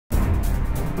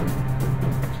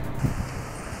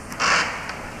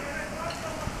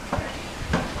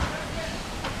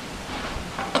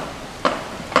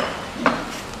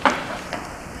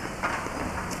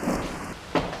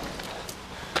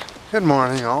Good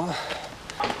morning, all.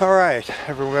 Alright,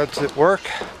 everyone's at work.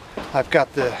 I've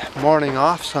got the morning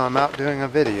off, so I'm out doing a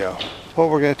video. What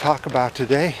we're going to talk about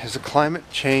today is a climate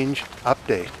change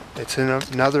update. It's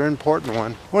another important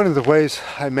one. One of the ways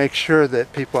I make sure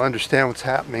that people understand what's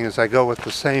happening is I go with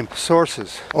the same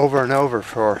sources over and over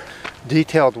for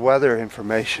detailed weather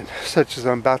information, such as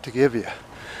I'm about to give you.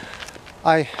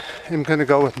 I am going to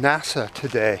go with NASA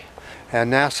today,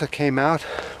 and NASA came out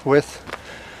with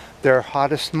their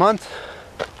hottest month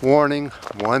warning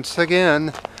once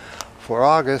again for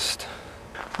August.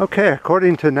 Okay,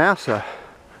 according to NASA,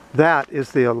 that is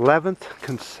the 11th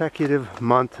consecutive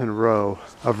month in a row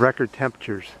of record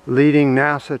temperatures, leading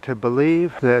NASA to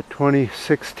believe that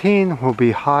 2016 will be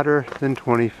hotter than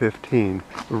 2015.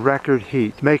 Record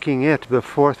heat, making it the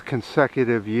 4th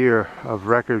consecutive year of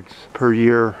records per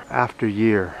year after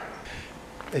year.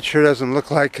 It sure doesn't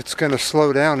look like it's going to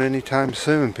slow down anytime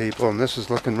soon, people, and this is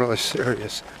looking really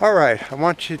serious. Alright, I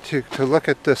want you to look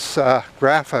at this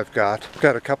graph I've got. I've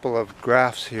got a couple of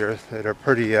graphs here that are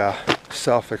pretty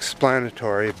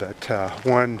self-explanatory, but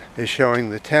one is showing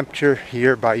the temperature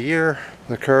year by year,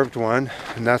 the curved one,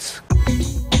 and that's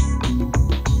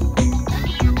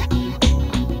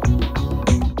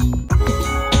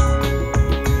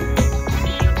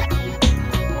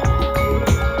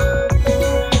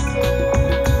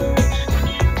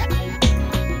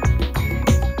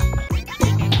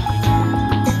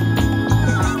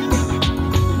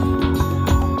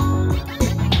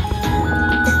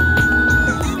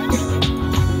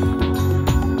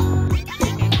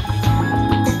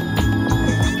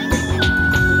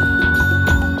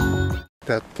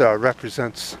that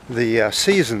represents the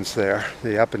seasons there,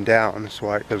 the up and down. That's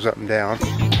why it goes up and down.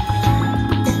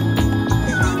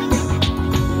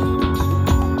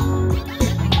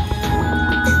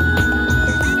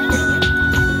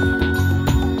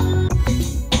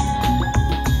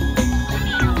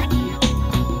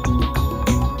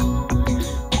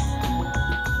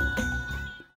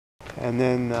 And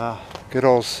then good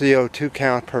old CO2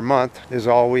 count per month is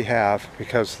all we have,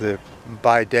 because the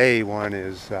by day one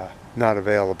is not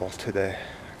available today.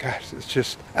 Gosh, it's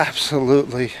just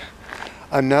absolutely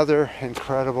another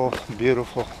incredible,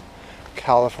 beautiful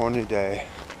California day.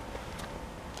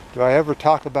 Do I ever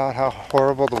talk about how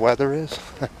horrible the weather is?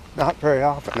 Not very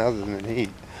often, other than heat.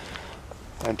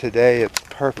 And today it's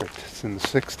perfect. It's in the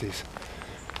 60s.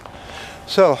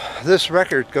 So this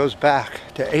record goes back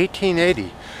to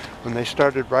 1880 when they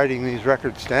started writing these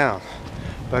records down.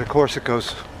 But of course it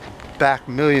goes back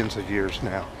millions of years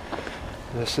now.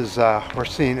 This is, we're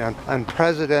seeing an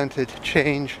unprecedented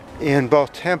change in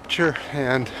both temperature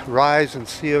and rise in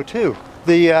CO2.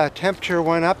 The temperature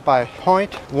went up by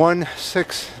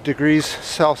 0.16 degrees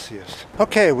Celsius.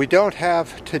 Okay, we don't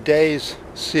have today's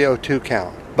CO2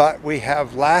 count, but we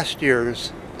have last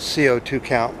year's CO2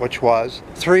 count, which was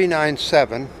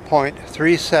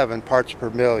 397.37 parts per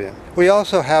million. We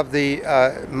also have the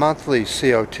monthly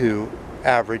CO2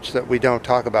 average that we don't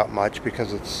talk about much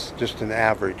because it's just an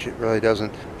average. It really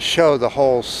doesn't show the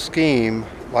whole scheme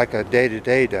like a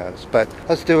day-to-day does, but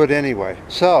let's do it anyway.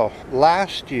 So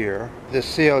last year the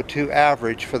CO2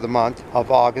 average for the month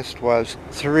of August was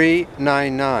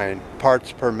 399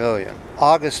 parts per million.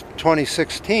 August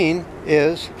 2016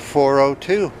 is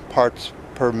 402 parts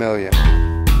per million.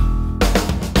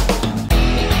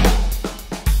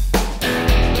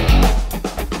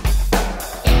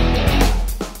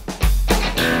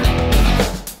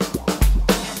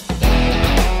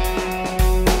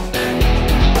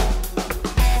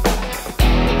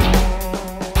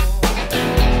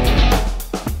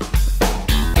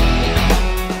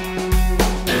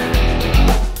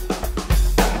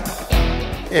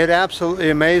 It absolutely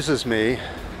amazes me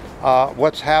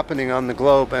what's happening on the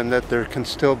globe, and that there can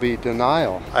still be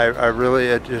denial.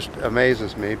 It just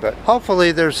amazes me. But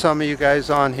hopefully there's some of you guys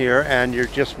on here and you're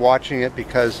just watching it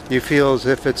because you feel as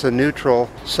if it's a neutral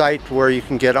site where you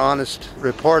can get honest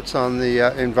reports on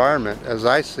the environment as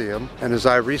I see them and as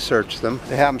I research them.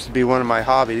 It happens to be one of my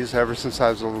hobbies. Ever since I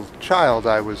was a little child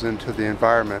I was into the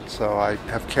environment, so I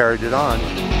have carried it on.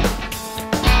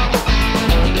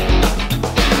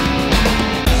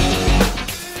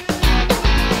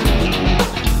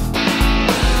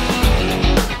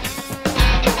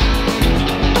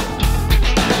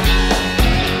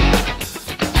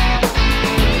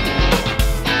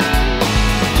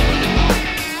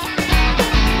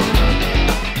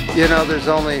 You know, there's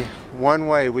only one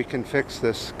way we can fix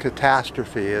this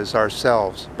catastrophe is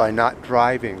ourselves, by not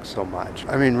driving so much.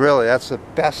 I mean, really, that's the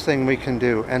best thing we can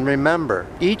do. And remember,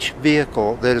 each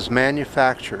vehicle that is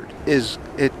manufactured is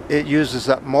it uses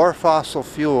up more fossil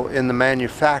fuel in the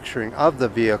manufacturing of the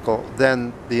vehicle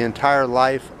than the entire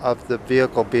life of the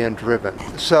vehicle being driven.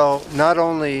 So not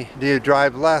only do you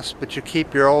drive less, but you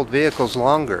keep your old vehicles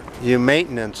longer. You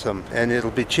maintenance them, and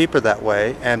it'll be cheaper that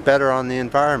way and better on the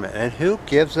environment. And who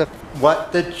gives a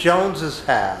what the Joneses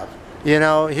have? You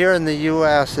know, here in the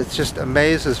US, it just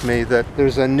amazes me that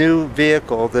there's a new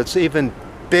vehicle that's even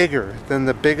bigger than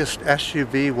the biggest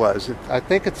SUV was. I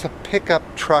think it's a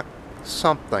pickup truck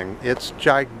something. It's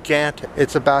gigantic.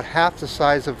 It's about half the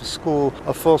size of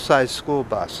a full-size school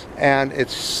bus. And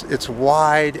it's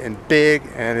wide and big,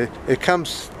 and it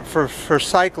comes for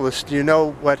cyclists. You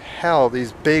know what hell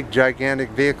these big gigantic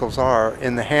vehicles are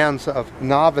in the hands of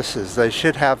novices. They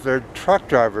should have their truck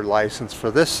driver license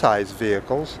for this size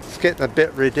vehicles. It's getting a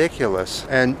bit ridiculous,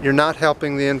 and you're not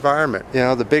helping the environment. You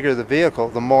know, the bigger the vehicle,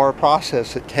 the more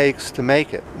process it takes to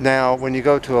make it. Now when you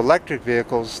go to electric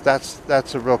vehicles,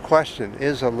 that's a real question.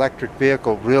 Is electric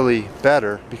vehicle really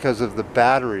better because of the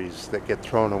batteries that get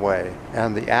thrown away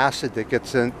and the acid that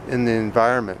gets in the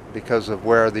environment because of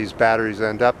where these batteries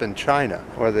end up in China,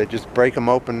 where they just break them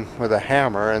open with a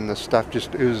hammer and the stuff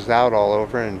just oozes out all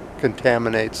over and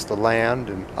contaminates the land,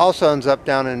 and also ends up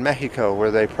down in Mexico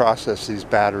where they process these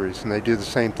batteries, and they do the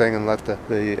same thing and let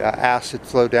the acid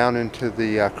flow down into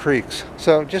the creeks.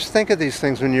 So just think of these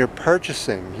things when you're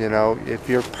purchasing. You know, if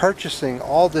you're purchasing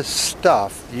all this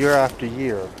stuff year after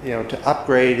year, you know, to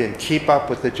upgrade and keep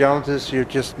up with the Joneses, you're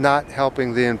just not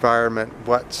helping the environment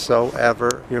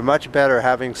whatsoever. You're much better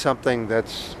having something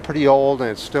that's pretty old and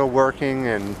it's still working,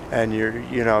 and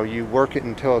you work it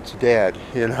until it's dead,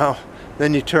 you know.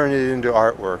 Then you turn it into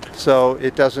artwork, so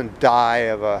it doesn't die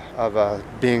of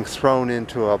being thrown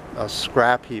into a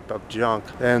scrap heap of junk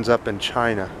that ends up in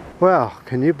China. Well,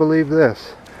 can you believe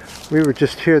this? We were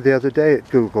just here the other day at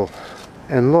Google,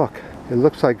 and look, it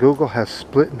looks like Google has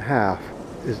split in half.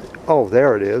 Oh,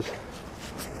 there it is.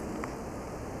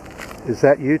 Is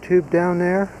that YouTube down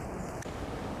there?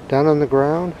 Down on the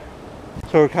ground?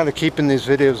 So we're kind of keeping these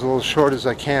videos a little short as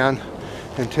I can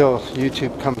until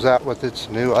YouTube comes out with its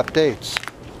new updates.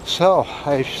 So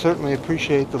I certainly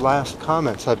appreciate the last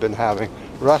comments I've been having.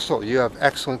 Russell, you have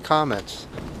excellent comments.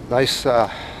 Nice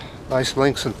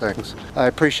links and things. I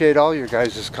appreciate all your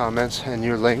guys' comments and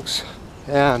your links,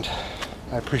 and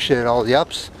I appreciate all the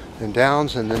ups and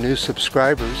downs and the new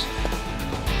subscribers.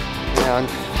 And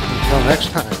until next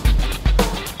time.